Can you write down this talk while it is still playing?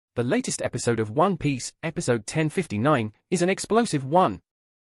The latest episode of One Piece, episode 1059, is an explosive one.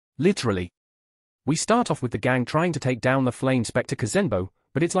 Literally. We start off with the gang trying to take down the Flame Spectre Kazenbo,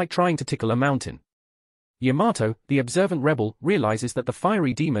 but it's like trying to tickle a mountain. Yamato, the observant rebel, realizes that the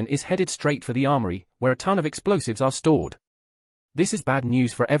fiery demon is headed straight for the armory, where a ton of explosives are stored. This is bad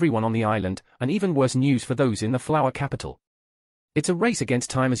news for everyone on the island, and even worse news for those in the flower capital. It's a race against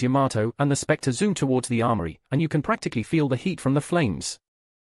time as Yamato and the Spectre zoom towards the armory, and you can practically feel the heat from the flames.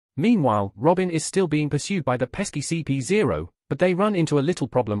 Meanwhile, Robin is still being pursued by the pesky CP0, but they run into a little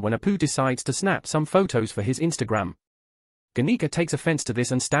problem when Apu decides to snap some photos for his Instagram. Ganika takes offense to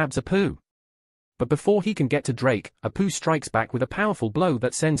this and stabs Apu. But before he can get to Drake, Apu strikes back with a powerful blow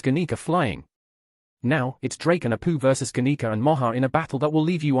that sends Ganika flying. Now, it's Drake and Apu versus Ganika and Moha in a battle that will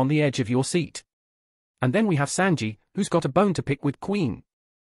leave you on the edge of your seat. And then we have Sanji, who's got a bone to pick with Queen.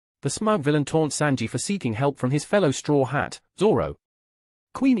 The smug villain taunts Sanji for seeking help from his fellow Straw Hat, Zoro.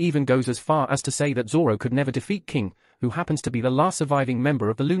 Queen even goes as far as to say that Zoro could never defeat King, who happens to be the last surviving member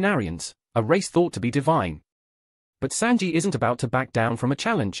of the Lunarians, a race thought to be divine. But Sanji isn't about to back down from a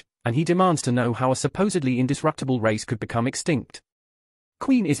challenge, and he demands to know how a supposedly indestructible race could become extinct.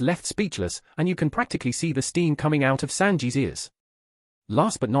 Queen is left speechless, and you can practically see the steam coming out of Sanji's ears.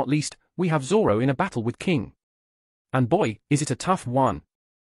 Last but not least, we have Zoro in a battle with King. And boy, is it a tough one.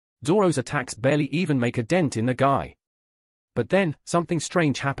 Zoro's attacks barely even make a dent in the guy. But then, something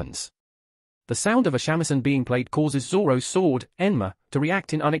strange happens. The sound of a shamisen being played causes Zoro's sword, Enma, to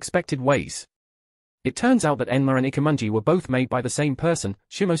react in unexpected ways. It turns out that Enma and Ichimonji were both made by the same person,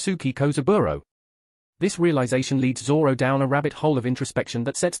 Shimosuke Kozaburo. This realization leads Zoro down a rabbit hole of introspection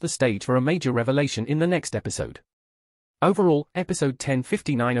that sets the stage for a major revelation in the next episode. Overall, episode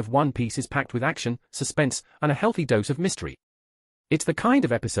 1059 of One Piece is packed with action, suspense, and a healthy dose of mystery. It's the kind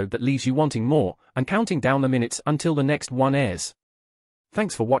of episode that leaves you wanting more, and counting down the minutes until the next one airs.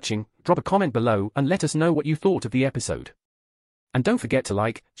 Thanks for watching, drop a comment below and let us know what you thought of the episode. And don't forget to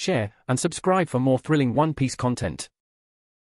like, share, and subscribe for more thrilling One Piece content.